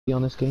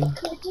on this game.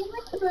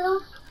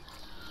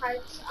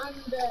 Hearts on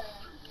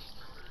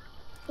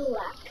the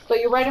left. But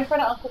you're right in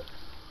front of Uncle.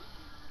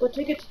 We'll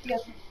take it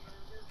together.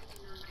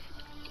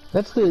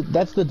 That's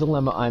the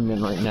dilemma I'm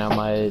in right now.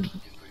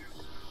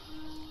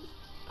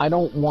 I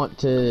don't want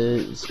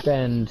to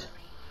spend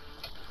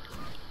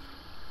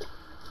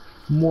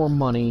more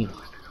money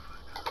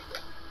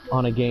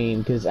on a game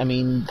because I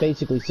mean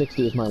basically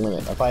 60 is my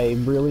limit. If I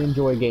really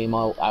enjoy a game,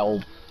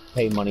 I'll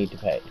pay money to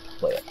play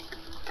it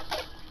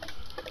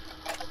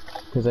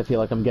because I feel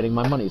like I'm getting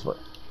my money's worth.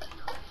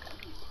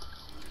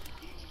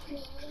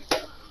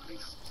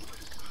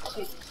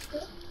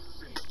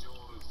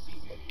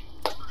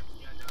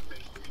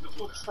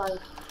 We'll try.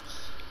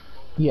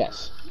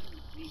 Yes.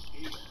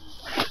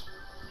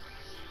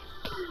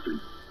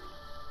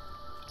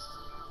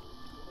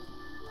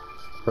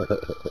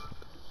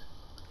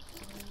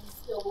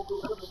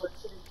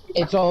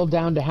 It's all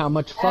down to how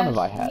much fun have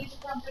I had,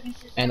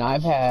 and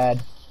I've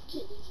had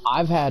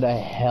a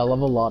hell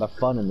of a lot of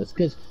fun in this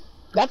because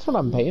that's what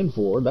I'm paying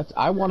for.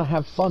 I want to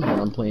have fun when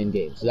I'm playing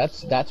games.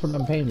 That's what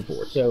I'm paying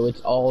for. So it's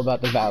all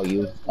about the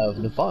value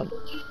of the fun.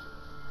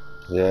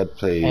 Yeah, I'd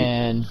pay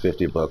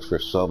 $50 for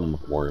some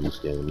Worms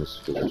games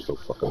because they're so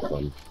fucking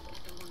fun.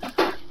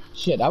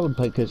 Shit, I would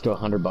play close to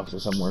 $100 for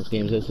some Worms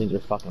games. Those things are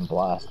fucking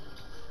blast.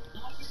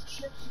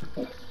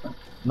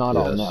 Not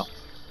all, no.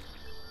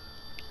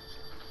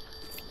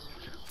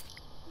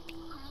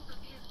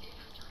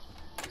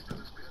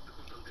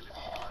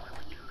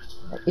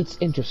 It's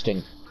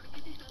interesting.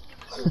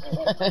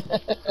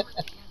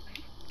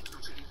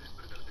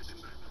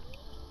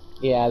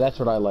 Yeah, that's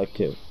what I like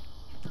too.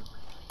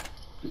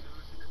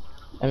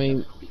 I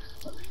mean,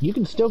 you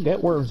can still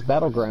get Worms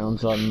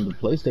Battlegrounds on the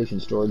PlayStation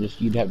Store,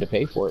 just you'd have to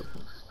pay for it.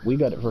 We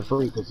got it for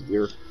free because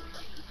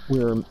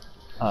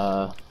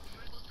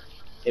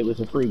it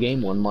was a free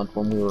game one month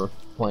when we were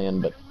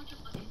playing, but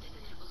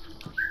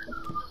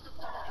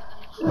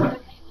I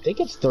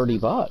think it's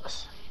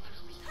 $30.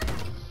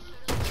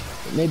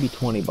 Maybe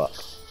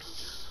 $20.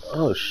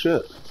 Oh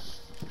shit.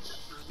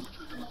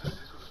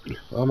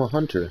 I'm a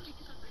hunter.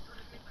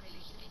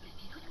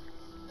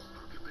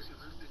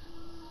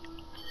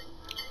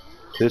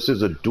 This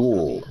is a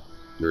duel.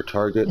 Your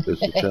target is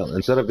the challenge.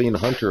 Instead of being a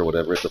hunter or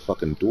whatever, it's a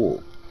fucking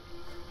duel.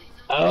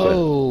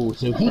 Oh,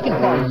 so he can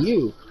find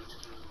you.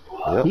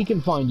 Yep. He can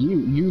find you.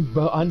 You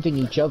hunting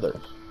each other.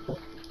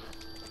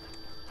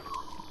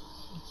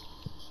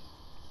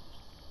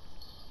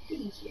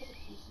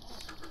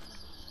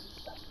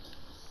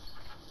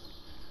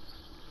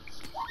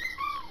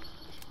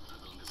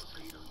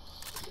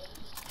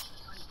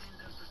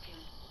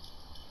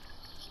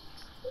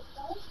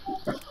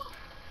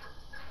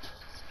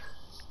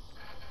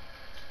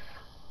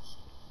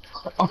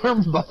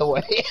 Arms, by the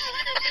way.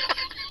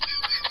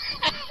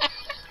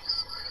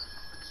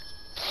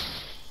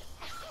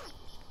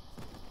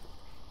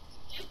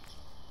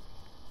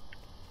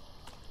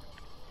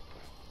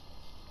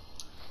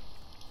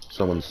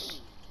 Someone's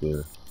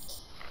here.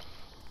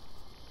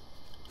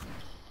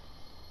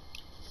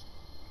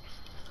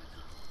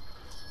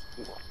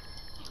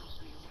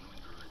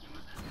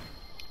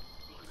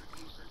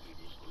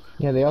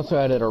 Yeah, they also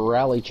added a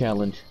rally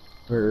challenge,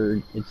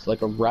 where it's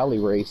like a rally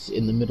race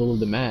in the middle of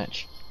the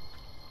match.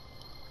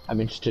 I'm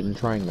interested in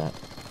trying that.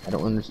 I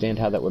don't understand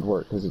how that would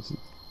work, because it's,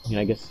 I mean,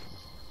 I guess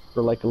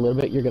for like a little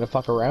bit you're gonna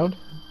fuck around?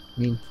 I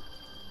mean,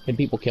 can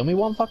people kill me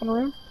while I'm fucking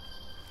around?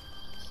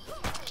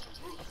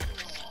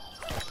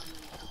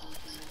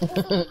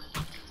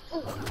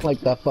 Like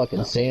the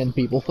fucking sand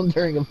people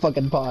during a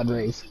fucking pod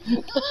race.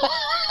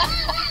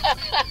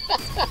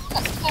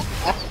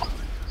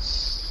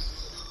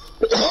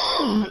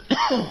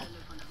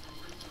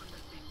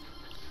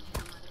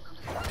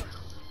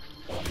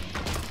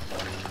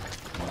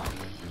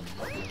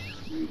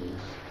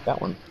 That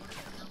one.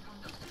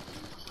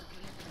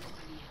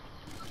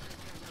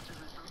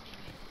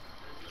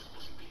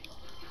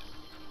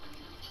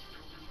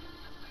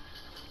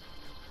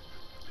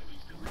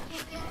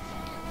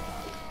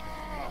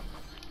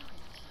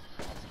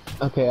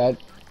 Okay,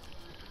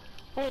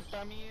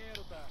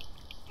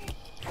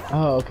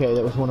 oh, okay,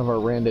 that was one of our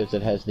randos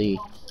that has the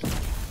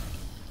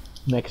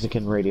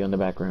Mexican radio in the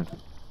background.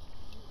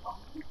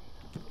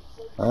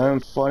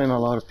 I'm fighting a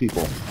lot of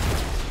people.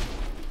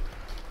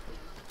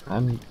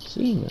 I'm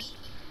seeing this.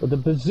 With the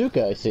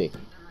bazooka, I see.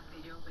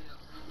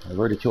 I've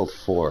already killed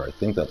 4. I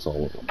think that's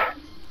all of them.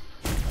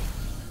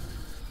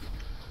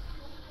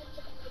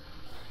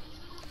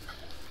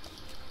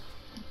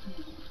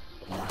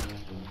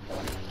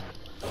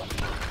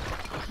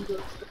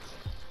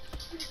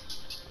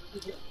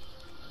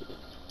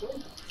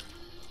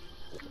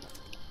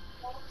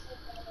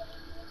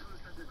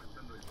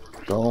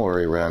 Don't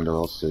worry,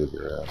 Randall, I'll save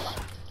your ass.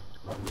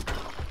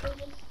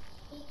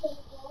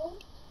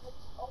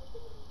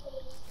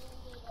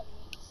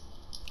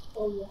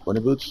 Bunny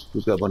boots?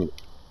 Who's got bunny?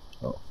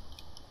 Oh.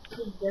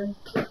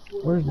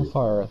 Where's the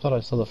fire? I thought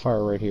I saw the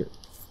fire right here.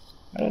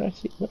 How did I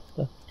see? What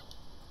the?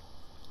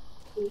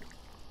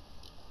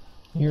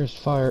 Nearest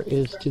fire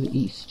is to the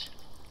east.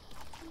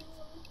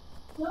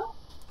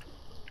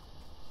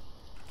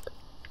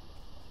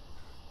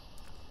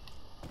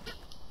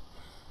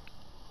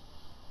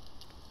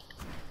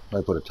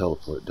 I put a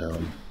teleport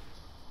down.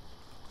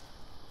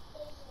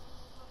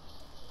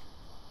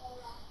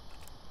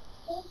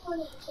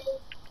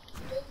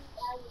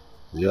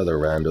 The other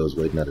rando's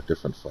waiting at a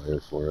different fire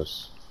for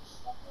us.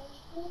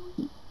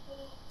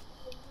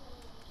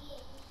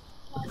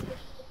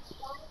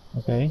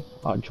 Okay,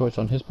 odd choice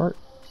on his part.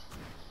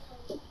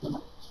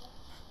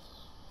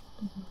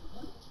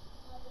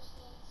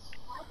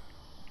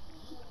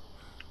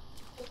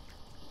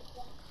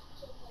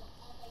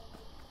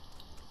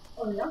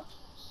 Oh yeah?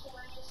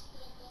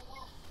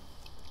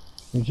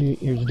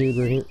 Here's a dude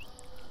right here.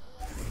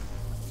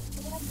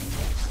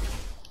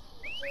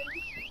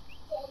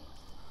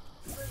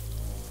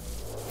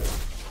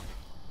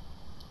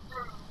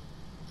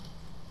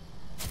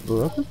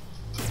 Broken?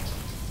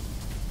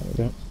 There we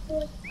go.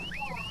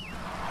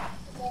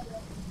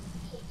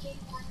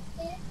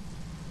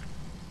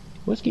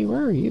 Whiskey,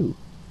 where are you?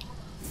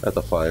 At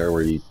the fire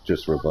where you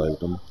just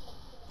revived him.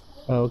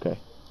 Oh, okay.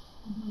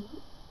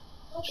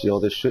 See all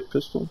this shit,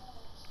 Crystal?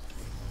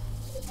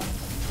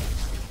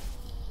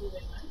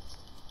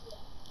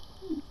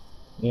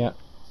 Yeah.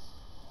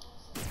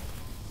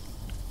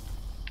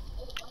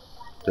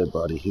 Dead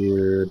body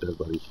here, dead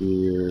body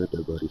here,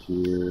 dead body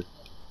here.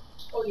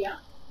 Oh yeah?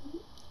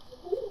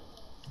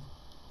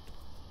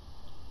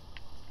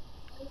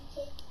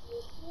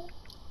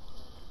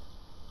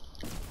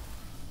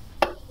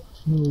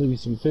 I'm gonna leave you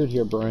some food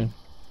here, Brian.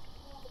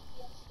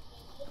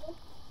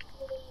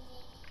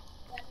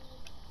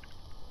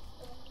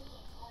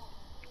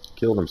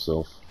 Killed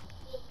himself.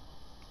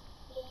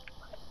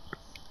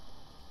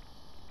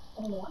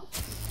 Oh yeah?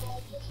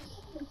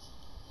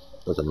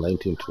 There's a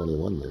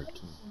 1921 there,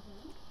 too.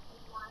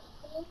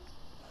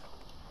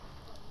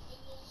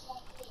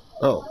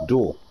 Oh,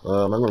 duel.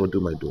 I'm gonna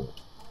do my duel.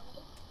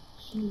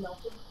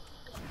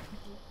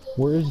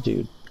 Where is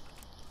dude?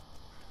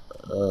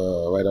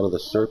 Right out of the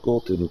circle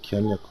to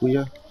Kenya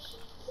Kuya.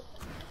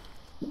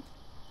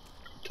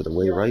 To the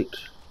way right.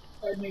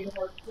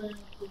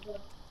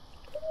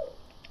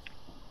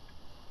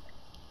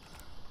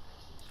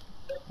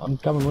 I'm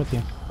coming with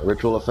you. A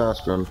ritual of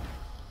fast run.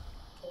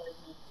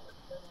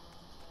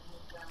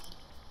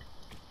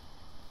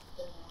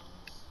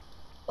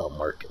 I'll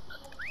mark it.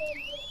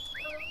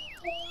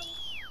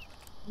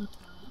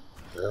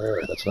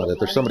 Alright, that's not it.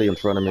 There's somebody in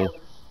front of me.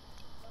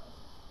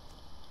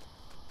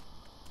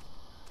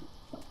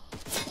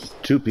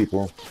 Two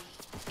people.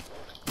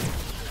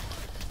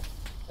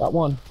 Got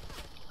one.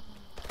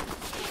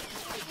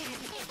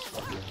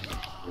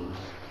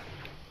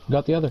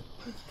 Got the other.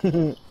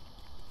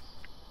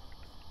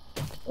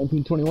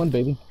 1921,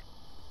 baby.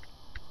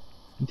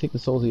 You take the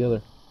souls of the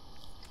other.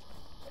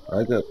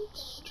 I got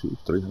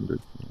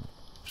 300.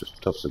 Just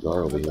a tough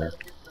cigar over here.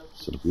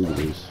 Some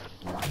googlies.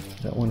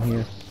 Got one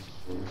here.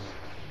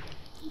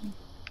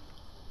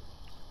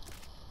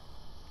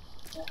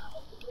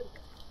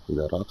 You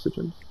got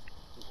oxygen?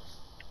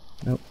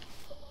 Nope.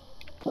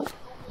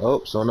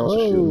 Oh, someone else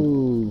is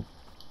shooting.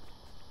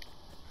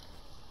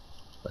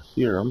 Oh. I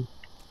hear him.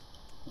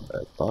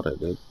 I thought I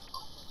did.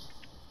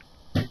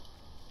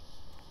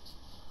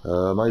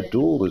 My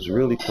duel was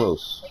really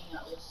close.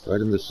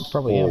 Right in this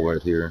Probably hole am.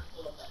 right here.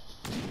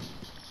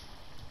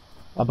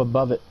 Up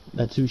above it.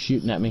 That's who's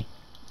shooting at me.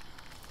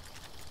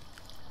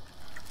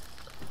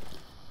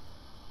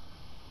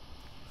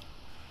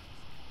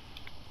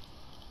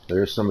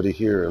 There's somebody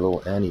here, a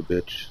little Annie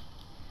bitch.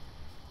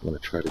 I'm gonna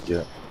try to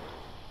get.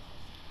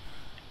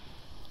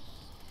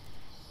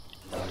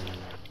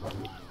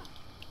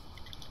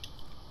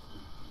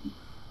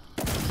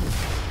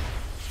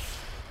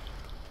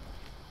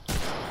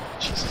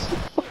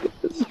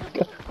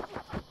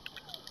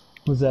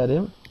 Was that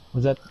him?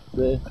 Was that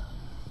the...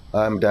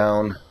 I'm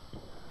down.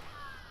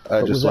 I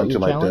But was just that went to your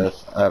my challenge?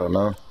 death. I don't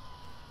know.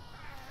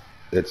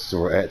 It's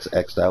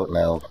X'd out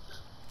now.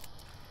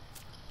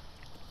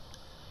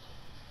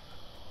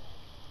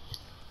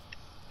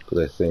 Because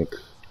I think...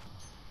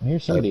 I hear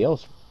somebody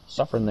else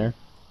suffering there.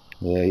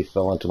 Yeah, he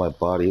fell onto my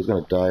body. He's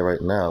gonna die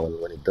right now,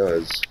 and when he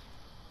does,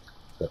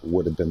 that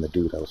would have been the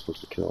dude I was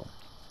supposed to kill.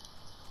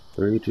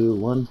 3, 2,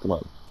 1, come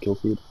on, kill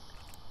feed.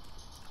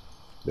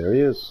 There he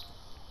is.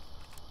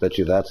 Bet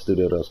you that's the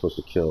dude I was supposed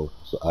to kill.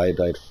 So I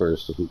died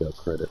first, so he got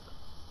credit.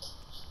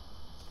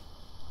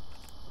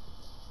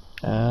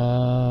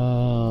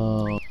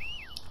 Oh.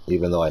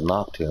 Even though I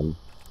knocked him.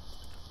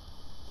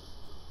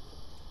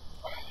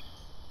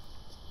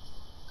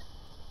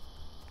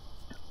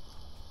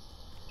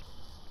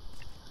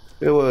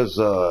 It was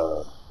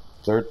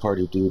third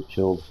party dude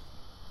killed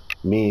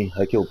me.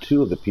 I killed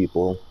two of the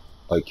people.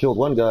 I killed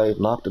one guy,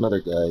 knocked another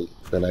guy,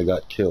 then I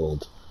got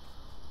killed.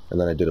 And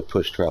then I did a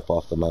push trap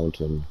off the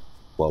mountain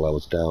while I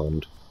was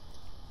downed.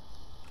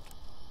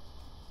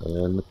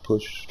 And the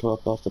push trap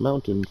off the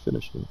mountain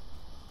finished me.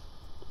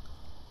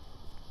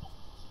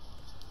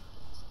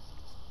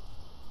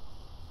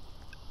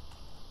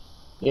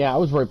 Yeah, I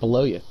was right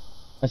below you.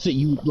 I said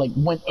you, like,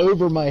 went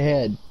over my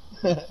head.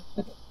 I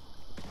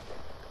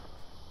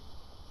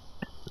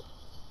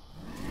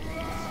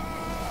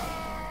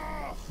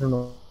don't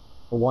know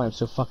why I'm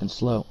so fucking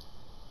slow.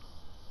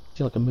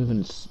 feel like I'm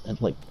moving,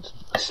 like,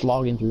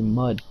 slogging through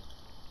mud.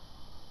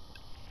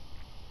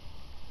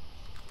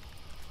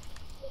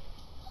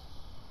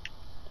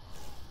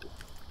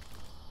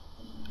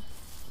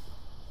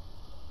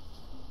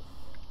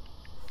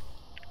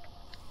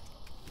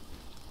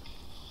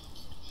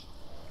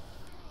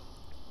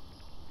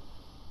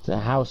 It's a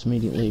house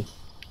immediately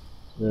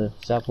to the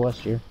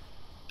southwest here.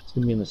 It's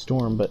gonna be in the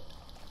storm, but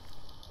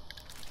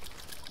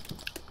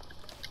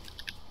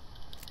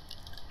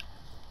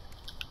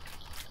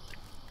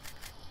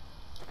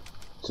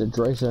it's a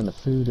dry zone of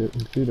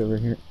food over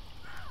here.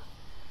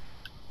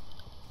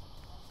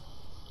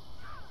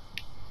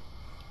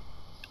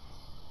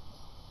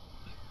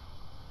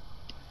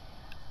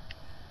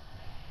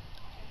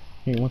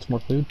 Hey, you want some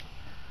more food?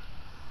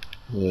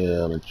 Yeah,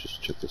 let me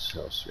just check this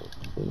house real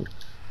quick.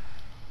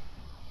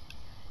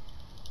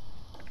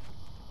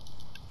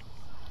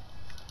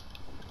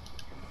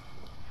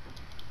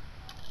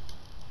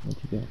 What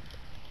you got?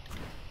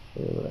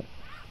 Right.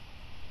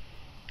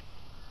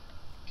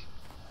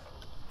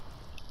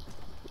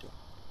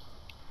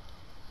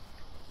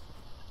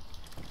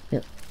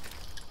 Here.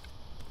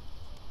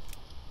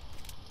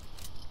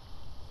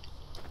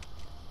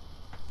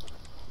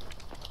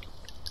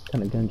 What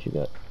kind of guns you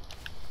got?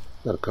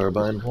 Got a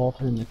carbine.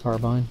 Walter and the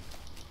carbine.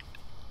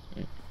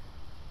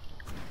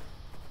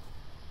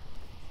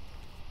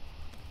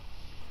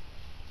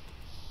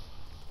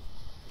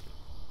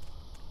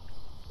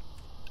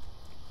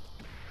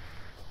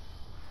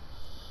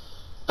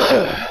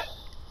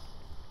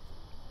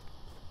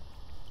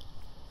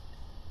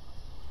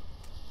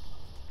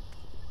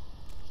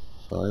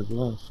 Five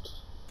left.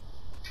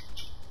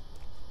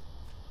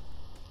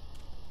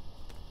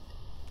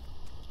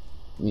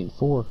 You need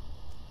 4.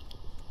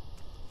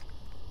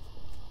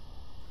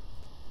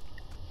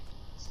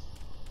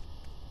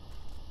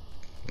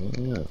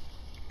 Yeah.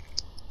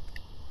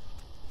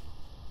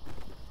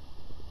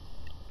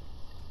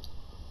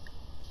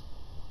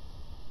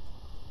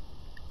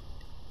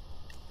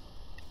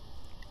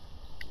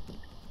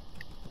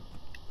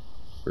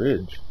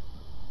 Fridge.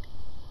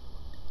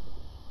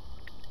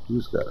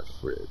 Who's got a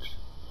fridge?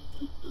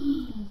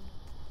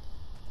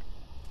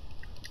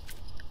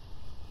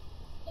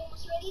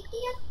 Almost ready,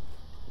 Thea?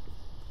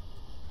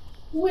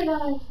 When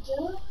I'm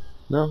done.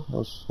 No, I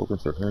was hoping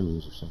for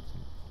Hermes or something.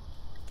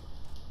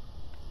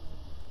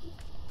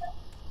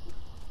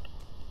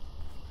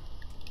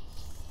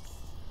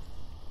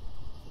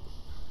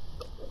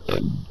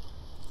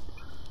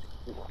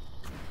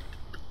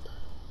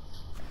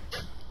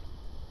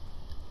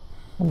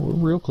 Oh,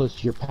 we're real close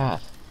to your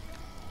path.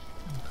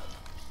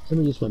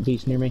 Somebody just went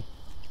beast near me.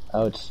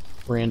 Oh, it's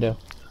Rando.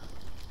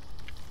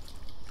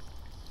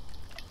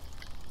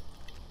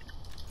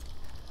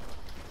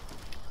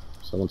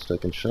 Someone's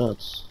taking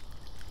shots.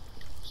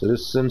 So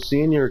this Sim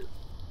Senior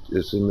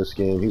is in this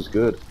game. He's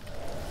good.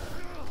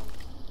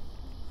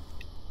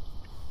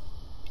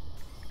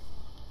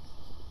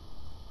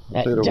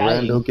 I played a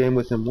rando game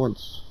with him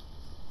once.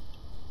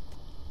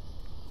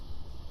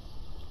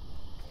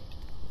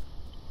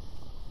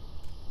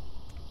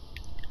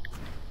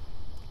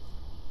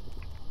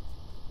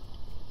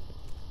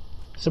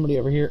 Somebody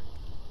over here.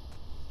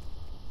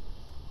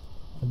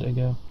 Where'd they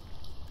go?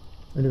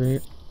 Right over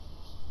here.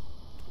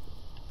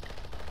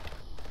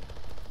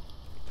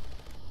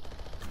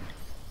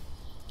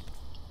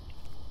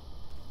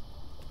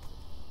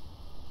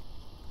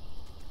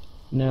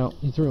 No,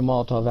 he threw a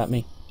Molotov at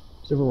me.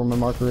 It's over where my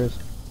marker is.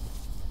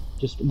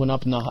 Just went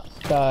up in the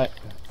sky.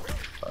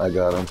 I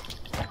got him.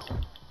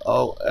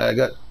 Oh, I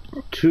got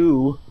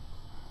 2.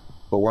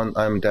 But one,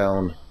 I'm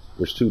down.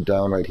 There's 2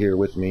 down right here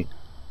with me.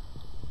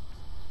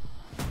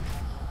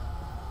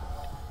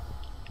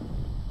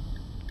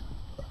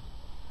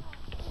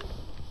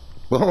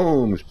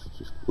 Boom!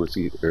 Let's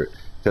see.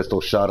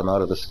 Pistol shot him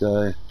out of the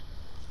sky.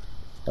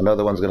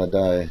 Another one's gonna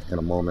die in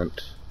a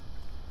moment.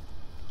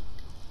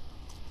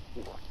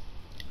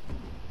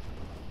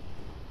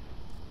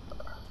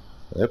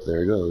 Yep,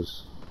 there he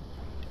goes.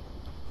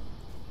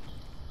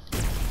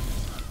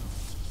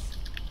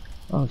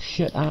 Oh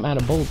shit, I'm out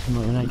of bullets from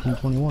my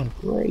 1921.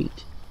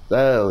 Great.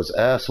 Those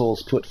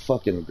assholes put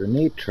fucking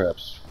grenade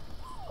traps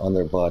on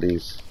their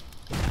bodies.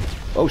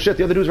 Oh shit,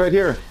 the other dude's right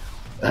here.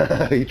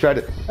 He tried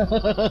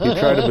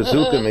to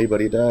bazooka me,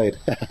 but he died.